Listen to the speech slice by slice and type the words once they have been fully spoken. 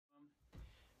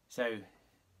So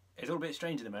it's all a bit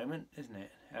strange at the moment, isn't it?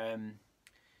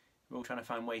 We're all trying to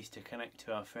find ways to connect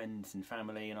to our friends and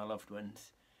family and our loved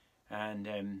ones. And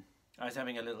I was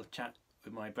having a little chat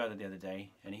with my brother the other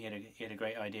day, and he had a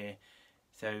great idea.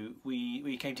 So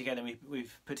we came together and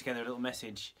we've put together a little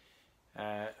message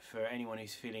for anyone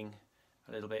who's feeling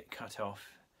a little bit cut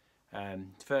off.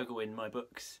 Fergal in my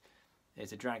books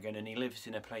is a dragon, and he lives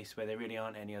in a place where there really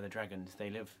aren't any other dragons. They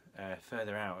live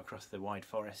further out across the wide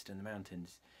forest and the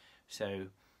mountains. So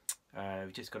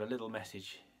we've just got a little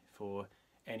message for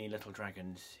any little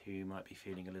dragons who might be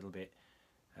feeling a little bit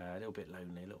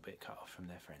lonely, a little bit cut off from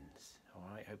their friends.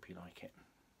 Alright, hope you like it.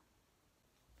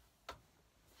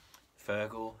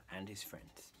 Fergal and his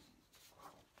friends.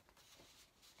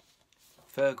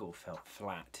 Fergal felt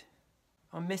flat.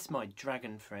 I miss my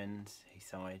dragon friends, he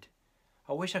sighed.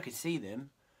 I wish I could see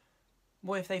them.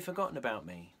 What if they've forgotten about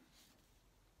me?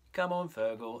 Come on,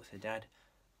 Fergal, said Dad.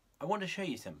 I want to show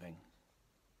you something.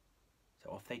 So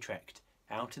off they trekked,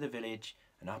 out of the village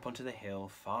and up onto the hill,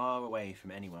 far away from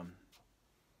anyone.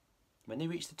 When they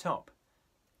reached the top,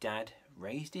 Dad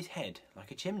raised his head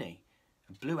like a chimney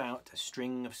and blew out a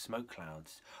string of smoke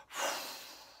clouds.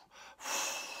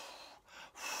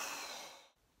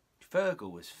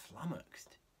 Fergal was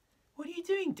flummoxed. What are you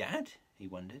doing, Dad? He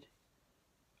wondered.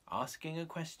 Asking a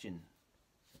question,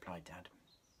 replied Dad.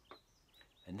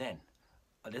 And then,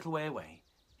 a little way away,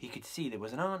 he could see there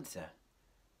was an answer.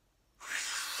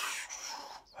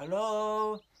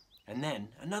 Hello? And then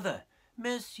another,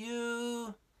 miss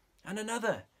you. And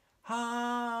another,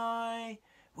 hi,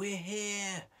 we're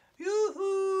here,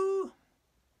 yoo-hoo.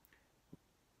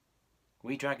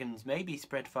 We dragons may be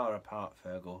spread far apart,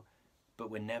 Fergal, but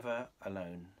we're never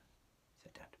alone,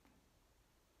 said Dad.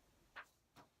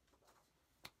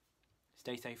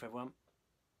 Stay safe, everyone.